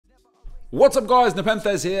What's up guys,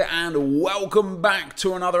 NepentheZ here and welcome back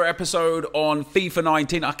to another episode on FIFA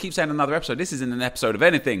 19. I keep saying another episode, this isn't an episode of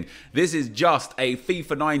anything. This is just a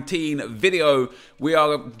FIFA 19 video. We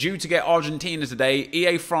are due to get Argentina today.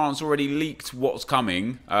 EA France already leaked what's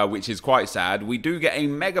coming, which is quite sad. We do get a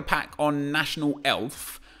mega pack on National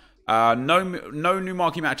Elf. No new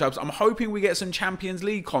marquee matchups. I'm hoping we get some Champions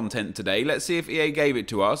League content today. Let's see if EA gave it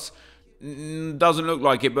to us. Doesn't look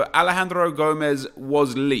like it, but Alejandro Gomez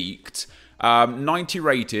was leaked. 90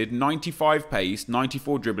 rated, 95 pace,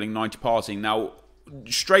 94 dribbling, 90 passing. Now,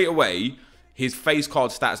 straight away, his face card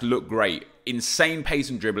stats look great. Insane pace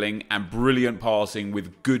and dribbling and brilliant passing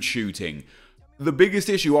with good shooting. The biggest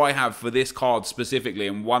issue I have for this card specifically,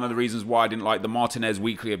 and one of the reasons why I didn't like the Martinez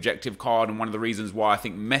weekly objective card, and one of the reasons why I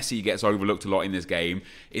think Messi gets overlooked a lot in this game,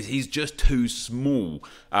 is he's just too small.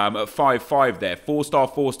 At 5'5" there,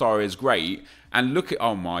 4-star is great. And look at,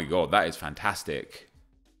 oh my god, that is fantastic.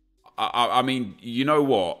 I mean, you know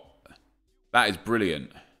what? That is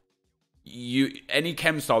brilliant. Any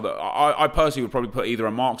chem style that I personally would probably put either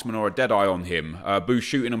a marksman or a deadeye on him. Boost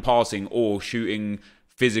shooting and passing, or shooting,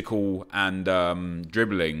 physical and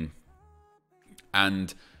dribbling.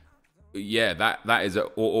 And yeah, that is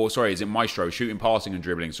sorry, is it Maestro? Shooting, passing and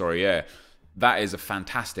dribbling, sorry, yeah. That is a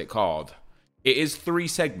fantastic card. It is 3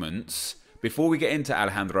 segments. Before we get into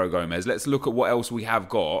Alejandro Gomez, let's look at what else we have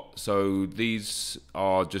got. So these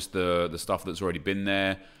are just the stuff that's already been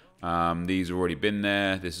there. These have already been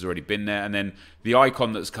there. This has already been there. And then the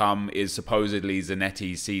icon that's come is supposedly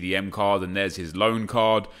Zanetti's CDM card. And there's his loan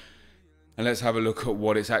card. And let's have a look at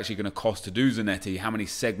what it's actually going to cost to do Zanetti. How many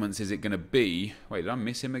segments is it going to be? Wait, did I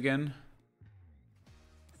miss him again?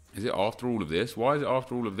 Is it after all of this? Why is it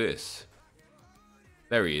after all of this?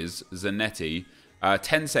 There he is, Zanetti.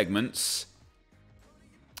 10 segments.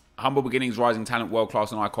 Humble beginnings, rising talent, world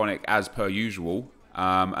class and iconic as per usual.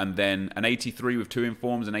 And then an 83 with 2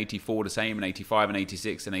 informs, an 84 the same, an 85, an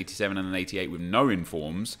 86, an 87 and an 88 with no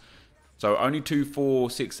informs. So only 2,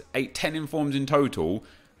 4, 6, 8, 10 informs in total.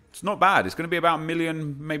 It's not bad. It's going to be about a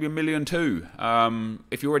million, maybe $1.2 million.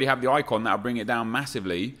 If you already have the icon, that'll bring it down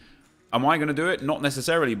massively. Am I going to do it? Not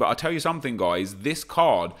necessarily, but I'll tell you something, guys. This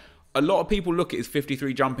card, a lot of people look at his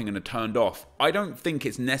 53 jumping and are turned off. I don't think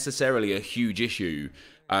it's necessarily a huge issue,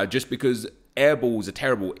 just because air balls are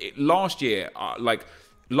terrible. Last year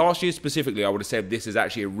specifically, I would have said this is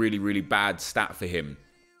actually a really, really bad stat for him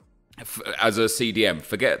as a CDM.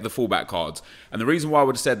 Forget the fullback cards. And the reason why I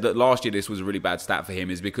would have said that last year this was a really bad stat for him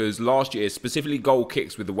is because last year, specifically goal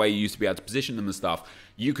kicks, with the way you used to be able to position them and stuff,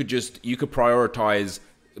 you could prioritize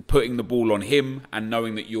putting the ball on him and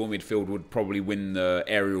knowing that your midfield would probably win the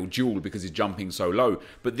aerial duel because he's jumping so low.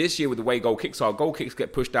 But this year, with the way goal kicks are, goal kicks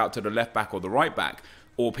get pushed out to the left back or the right back,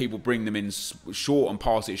 or people bring them in short and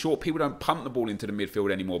pass it short. People don't punt the ball into the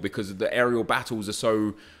midfield anymore because the aerial battles are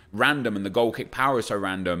so random and the goal kick power is so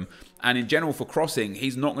random. And in general, for crossing,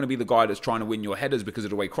 he's not going to be the guy that's trying to win your headers because of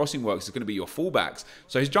the way crossing works. It's going to be your fullbacks.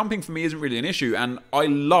 So his jumping for me isn't really an issue, and I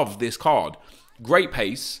love this card. Great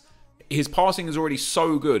pace. His passing is already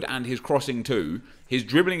so good, and his crossing too. His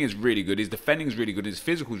dribbling is really good. His defending is really good. His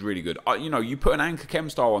physical is really good. You know, you put an anchor chem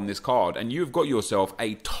style on this card, and you've got yourself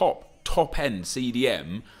a top-end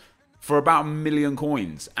CDM for about 1 million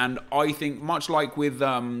coins. And I think, much like with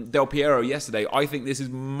Del Piero yesterday, I think this is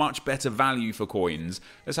much better value for coins.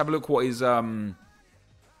 Let's have a look what his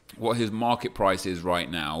market price is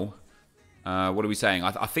right now. What are we saying?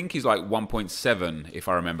 I think he's like 1.7, if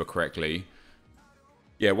I remember correctly.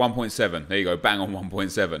 Yeah, 1.7. There you go. Bang on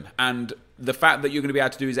 1.7. And the fact that you're going to be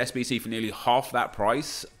able to do his SBC for nearly half that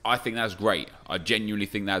price, I think that's great. I genuinely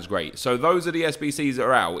think that's great. So those are the SBCs that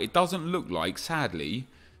are out. It doesn't look like, sadly,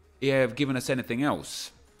 EA have given us anything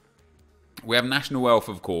else. We have National Elf,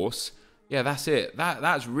 of course. Yeah, that's it.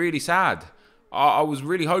 That's really sad. I was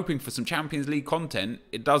really hoping for some Champions League content.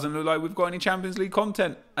 It doesn't look like we've got any Champions League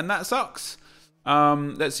content, and that sucks.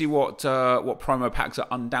 Let's see what promo packs are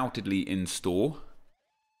undoubtedly in store.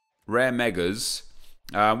 Rare Megas.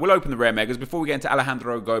 We'll open the Rare Megas. Before we get into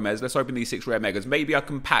Alejandro Gomez, let's open these 6 Rare Megas. Maybe I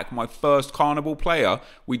can pack my first Carnival player.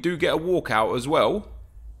 We do get a walkout as well.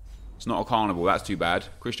 It's not a Carnival. That's too bad.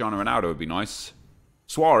 Cristiano Ronaldo would be nice.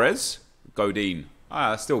 Suarez. Godin.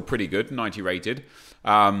 Still pretty good. 90 rated.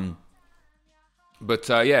 Yeah.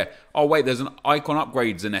 Oh, wait. There's an icon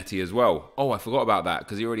upgrade Zanetti as well. Oh, I forgot about that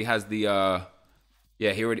because he already has the...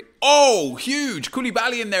 Yeah, he already... Oh, huge!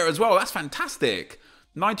 Koulibaly in there as well. That's fantastic.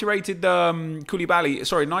 90 rated Koulibaly,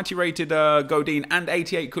 sorry, 90 rated Godin and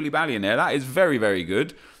 88 Koulibaly in there. That is very, very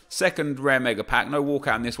good. Second rare mega pack. No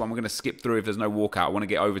walkout in this one. We're going to skip through if there's no walkout. I want to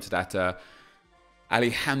get over to that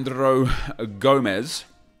Alejandro Gomez.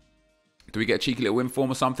 Do we get a cheeky little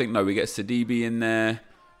inform or something? No, we get Sidibe in there.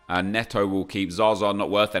 Neto will keep. Zaza not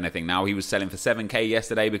worth anything now. He was selling for 7k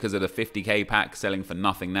yesterday because of the 50k pack, selling for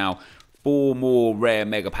nothing now. 4 more rare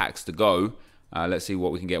mega packs to go. Let's see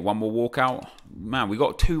what we can get. One more walkout. Man, we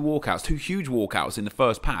got 2 walkouts, 2 huge walkouts in the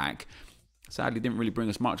first pack. Sadly, didn't really bring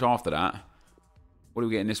us much after that. What do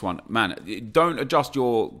we get in this one? Man, don't adjust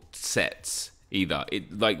your sets either.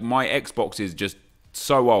 Like, my Xbox is just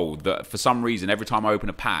so old that for some reason, every time I open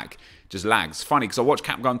a pack, it just lags. Funny, because I watch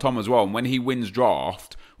Capgun Tom as well, and when he wins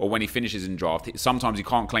draft, or when he finishes in draft, sometimes he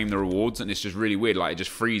can't claim the rewards, and it's just really weird. Like, it just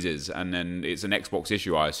freezes, and then it's an Xbox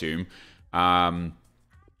issue, I assume.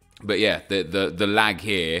 But yeah, the lag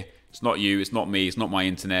here, it's not you, it's not me, it's not my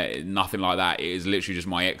internet, nothing like that. It is literally just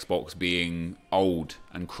my Xbox being old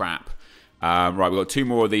and crap. Right, we've got 2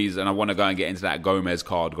 more of these, and I want to go and get into that Gomez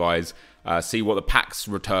card, guys. See what the packs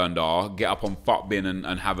returned are. Get up on FUTBin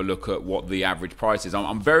and have a look at what the average price is.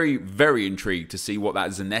 I'm very, very intrigued to see what that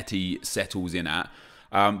Zanetti settles in at.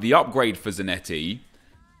 The upgrade for Zanetti.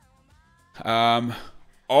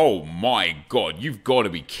 Oh my god, you've got to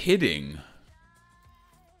be kidding.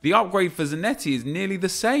 The upgrade for Zanetti is nearly the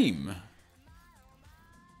same.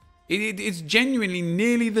 It's genuinely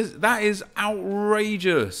nearly the... That is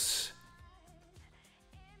outrageous.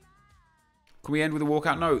 Can we end with a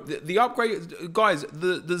walkout? No. The upgrade... Guys,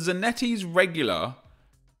 the Zanetti's regular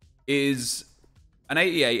is an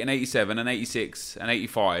 88, an 87, an 86, an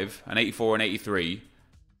 85, an 84, an 83.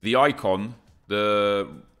 The icon, the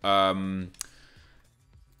Humble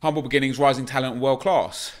Beginnings, Rising Talent, and World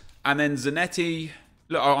Class. And then Zanetti...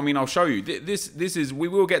 Look, I mean, I'll show you. This is... We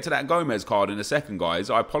will get to that Gomez card in a second, guys.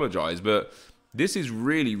 I apologise, but this is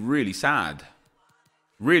really, really sad.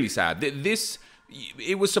 Really sad. This...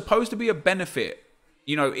 It was supposed to be a benefit,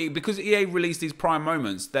 you know, because EA released these Prime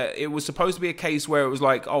moments, that it was supposed to be a case where it was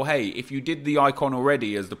like, oh, hey, if you did the icon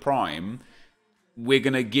already as the Prime, we're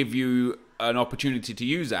going to give you an opportunity to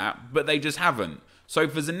use that, but they just haven't. So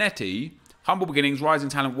for Zanetti, Humble Beginnings, Rising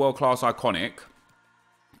Talent, World Class, Iconic,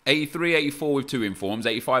 83, 84 with 2 informs,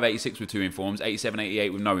 85, 86 with 2 informs, 87,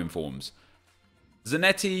 88 with no informs.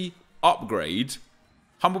 Zanetti, Upgrade,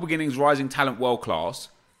 Humble Beginnings, Rising Talent, World Class,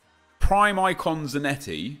 Prime Icon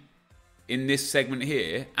Zanetti in this segment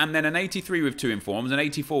here, and then an 83 with 2 informs, an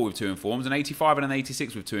 84 with 2 informs, an 85 and an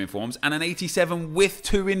 86 with 2 informs, and an 87 with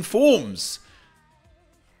 2 informs.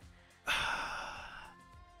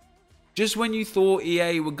 Just when you thought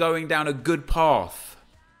EA were going down a good path,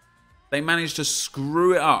 they managed to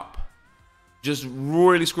screw it up. Just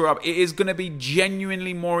royally screw it up. It is going to be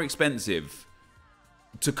genuinely more expensive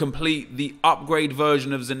to complete the upgrade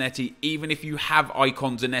version of Zanetti, even if you have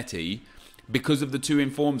Icon Zanetti, because of the 2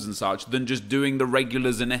 informs and such, than just doing the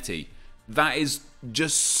regular Zanetti. That is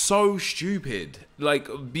just so stupid.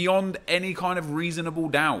 Like, beyond any kind of reasonable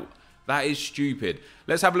doubt. That is stupid.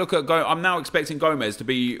 Let's have a look at... I'm now expecting Gomez to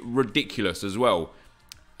be ridiculous as well.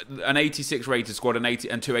 An 86 rated squad, an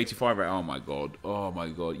 80 and 285 rated. Oh my god. Oh my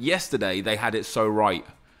god. Yesterday, they had it so right.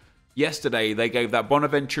 Yesterday, they gave that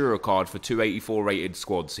Bonaventura card for 284 rated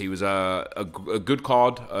squads. He was a good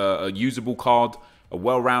card, a usable card, a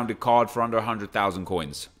well-rounded card for under 100,000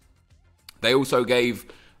 coins. They also gave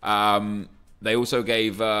Icon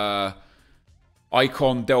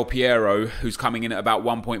Del Piero, who's coming in at about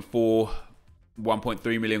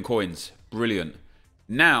 1.3 million coins. Brilliant.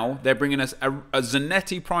 Now, they're bringing us a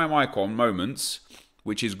Zanetti Prime Icon Moments,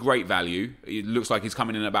 which is great value. It looks like he's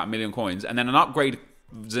coming in at about 1 million coins. And then an upgrade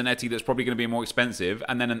Zanetti that's probably going to be more expensive,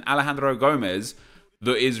 and then an Alejandro Gomez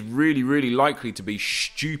that is really, really likely to be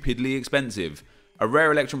stupidly expensive. A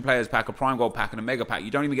rare Electrum Players pack, a Prime Gold pack, and a Mega pack.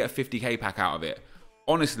 You don't even get a 50k pack out of it.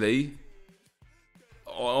 Honestly,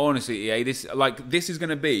 EA, this is going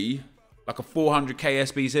to be like a 400k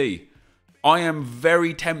SBC. I am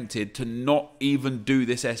very tempted to not even do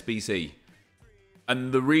this SBC.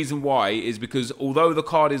 And the reason why is because although the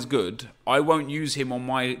card is good, I won't use him on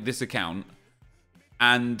this account.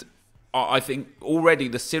 And I think already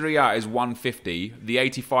the Serie A is 150, the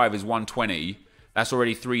 85 is 120, that's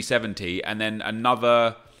already 370, and then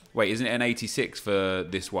another, wait, isn't it an 86 for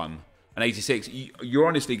this one? An 86, you're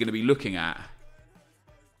honestly going to be looking at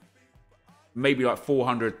maybe like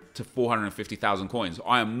 400 to 450,000 coins.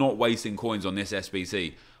 I am not wasting coins on this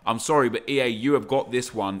SBC. I'm sorry, but EA, you have got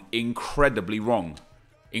this one incredibly wrong.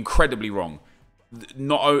 Incredibly wrong.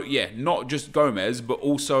 Not just Gomez, but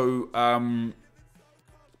also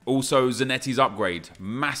Zanetti's upgrade.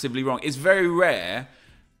 Massively wrong. It's very rare.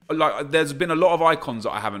 Like, there's been a lot of icons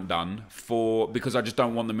that I haven't done because I just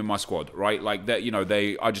don't want them in my squad, right? Like that, you know,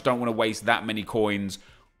 I just don't want to waste that many coins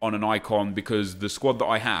on an icon because the squad that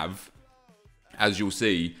I have, as you'll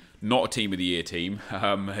see, not a Team of the Year team.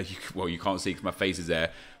 Well, you can't see because my face is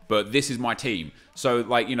there. But this is my team. So,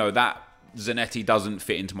 like, you know, that Zanetti doesn't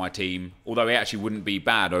fit into my team. Although he actually wouldn't be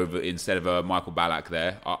bad over instead of Michael Ballack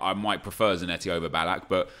there. I might prefer Zanetti over Ballack.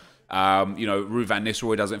 But, you know, Ruud van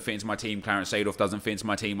Nistelrooy doesn't fit into my team. Clarence Seedorf doesn't fit into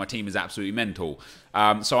my team. My team is absolutely mental.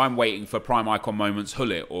 So I'm waiting for prime icon moments,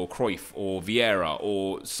 Hullet or Cruyff or Vieira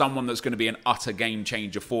or someone that's going to be an utter game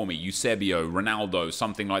changer for me. Eusebio, Ronaldo,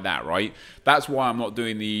 something like that, right? That's why I'm not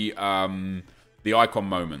doing the icon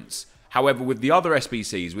moments. However, with the other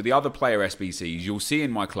SBCs, with the other player SBCs, you'll see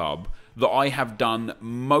in my club that I have done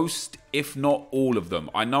most, if not all of them.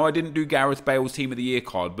 I know I didn't do Gareth Bale's Team of the Year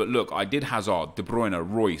card, but look, I did Hazard, De Bruyne,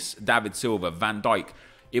 Royce, David Silva, Van Dijk,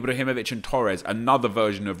 Ibrahimovic and Torres, another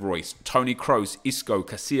version of Royce, Toni Kroos, Isco,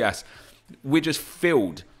 Casillas. We're just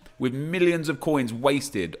filled with millions of coins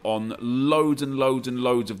wasted on loads and loads and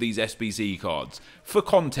loads of these SBC cards for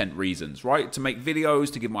content reasons, right? To make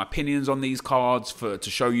videos, to give my opinions on these cards, to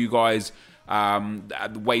show you guys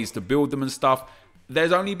ways to build them and stuff.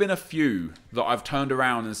 There's only been a few that I've turned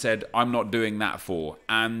around and said, I'm not doing that for.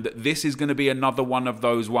 And this is going to be another one of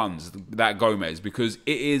those ones, that Gomez, because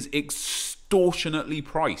it is extortionately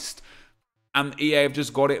priced. And EA have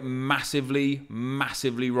just got it massively,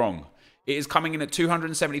 massively wrong. It is coming in at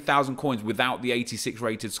 270,000 coins without the 86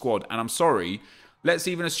 rated squad. And I'm sorry, let's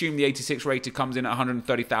even assume the 86 rated comes in at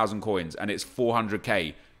 130,000 coins and it's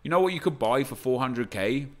 400k. You know what you could buy for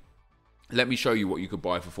 400k? Let me show you what you could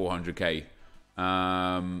buy for 400k.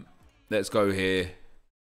 Let's go here.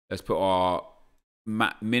 Let's put our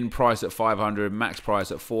min price at 500, max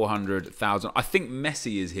price at 400,000. I think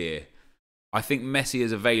Messi is here. I think Messi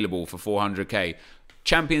is available for 400k.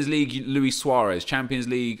 Champions League, Luis Suarez. Champions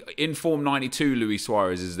League, Inform 92, Luis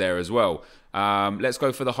Suarez is there as well. Let's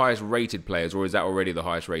go for the highest rated players, or is that already the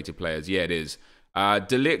highest rated players? Yeah, it is.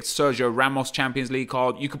 De Ligt, Sergio Ramos Champions League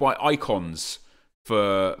card. You could buy icons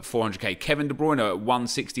for 400k. Kevin De Bruyne at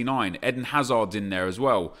 169. Eden Hazard's in there as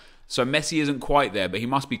well. So Messi isn't quite there, but he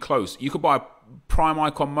must be close. You could buy a prime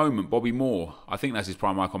icon moment, Bobby Moore. I think that's his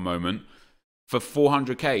prime icon moment for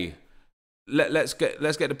 400k. Let's get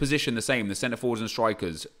the position the same. The centre forwards and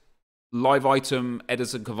strikers. Live item: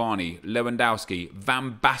 Edison Cavani, Lewandowski,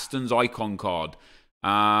 Van Basten's icon card,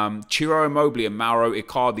 Ciro Immobile and Mauro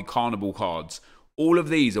Icardi Carnival cards. All of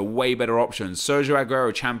these are way better options. Sergio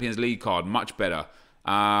Aguero Champions League card, much better.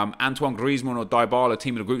 Antoine Griezmann or Dybala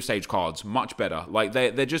Team of the Group Stage cards, much better. Like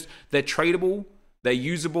they're tradable, they're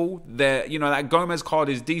usable. You know, that Gomez card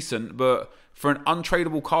is decent, but for an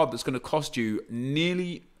untradeable card that's going to cost you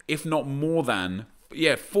nearly, if not more than,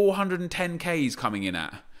 410k is coming in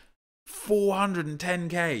at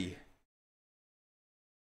 410k.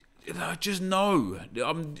 Just no.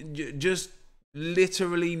 Just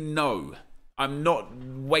literally no. I'm not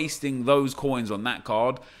wasting those coins on that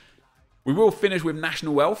card. We will finish with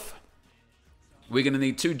National Wealth. We're going to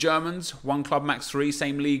need 2 Germans, 1 club max 3,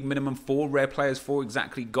 same league minimum 4, rare players 4,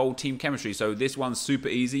 exactly gold team chemistry. So this one's super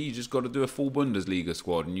easy. You just got to do a full Bundesliga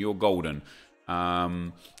squad and you're golden.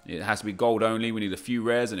 It has to be gold only. We need a few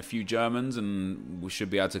rares and a few Germans, and we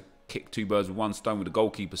should be able to kick 2 birds with 1 stone with a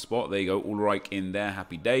goalkeeper spot. There you go, Ulreich in there,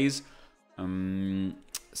 happy days.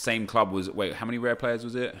 Same club was, wait, how many rare players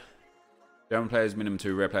was it? German players minimum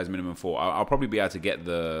 2, rare players minimum 4. I'll probably be able to get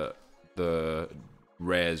the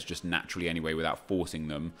rares just naturally anyway without forcing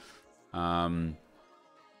them.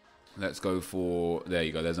 Let's go for, there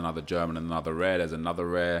you go, there's another German and another rare. There's another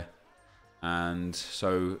rare. And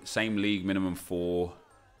so same league minimum 4.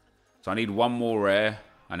 So I need 1 more rare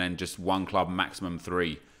and then just 1 club maximum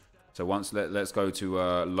 3. So let's go to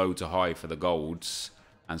low to high for the golds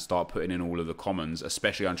and start putting in all of the commons,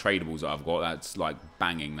 especially untradables that I've got. That's like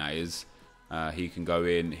banging, that is. He can go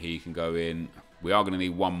in, he can go in. We are going to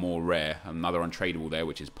need 1 more rare, another untradable there,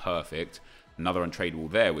 which is perfect. Another untradable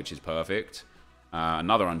there, which is perfect.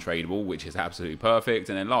 Another untradable, which is absolutely perfect.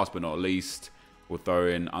 And then last but not least, we'll throw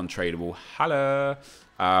in untradable Haller.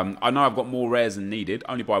 I know I've got more rares than needed,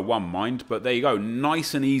 only by 1, mind, but there you go.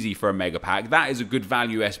 Nice and easy for a mega pack. That is a good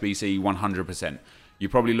value SBC, 100%. You're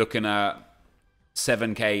probably looking at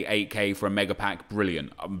 7k, 8k for a mega pack.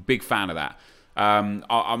 Brilliant. I'm a big fan of that.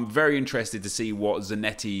 I'm very interested to see what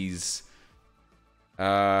Zanetti's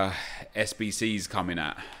SBC's coming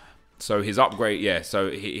at. So his upgrade, yeah, so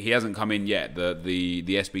he hasn't come in yet. The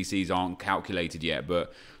SBCs aren't calculated yet,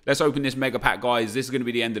 but let's open this mega pack, guys. This is going to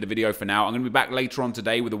be the end of the video for now. I'm going to be back later on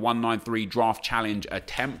today with a 193 draft challenge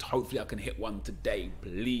attempt. Hopefully I can hit one today,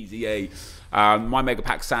 please, EA. My mega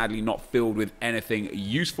pack sadly not filled with anything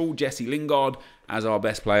useful. Jesse Lingard as our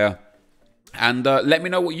best player. And let me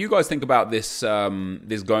know what you guys think about this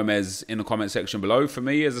this Gomez in the comment section below. For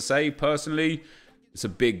me, as I say, personally, It's a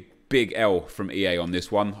big L from EA on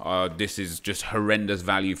this one. This is just horrendous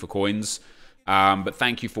value for coins. But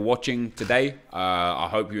thank you for watching today. I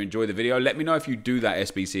hope you enjoy the video. Let me know if you do that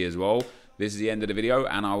SBC as well. This is the end of the video,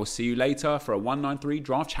 and I will see you later for a 193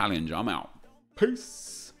 draft challenge. I'm out.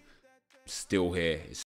 Peace. Still here.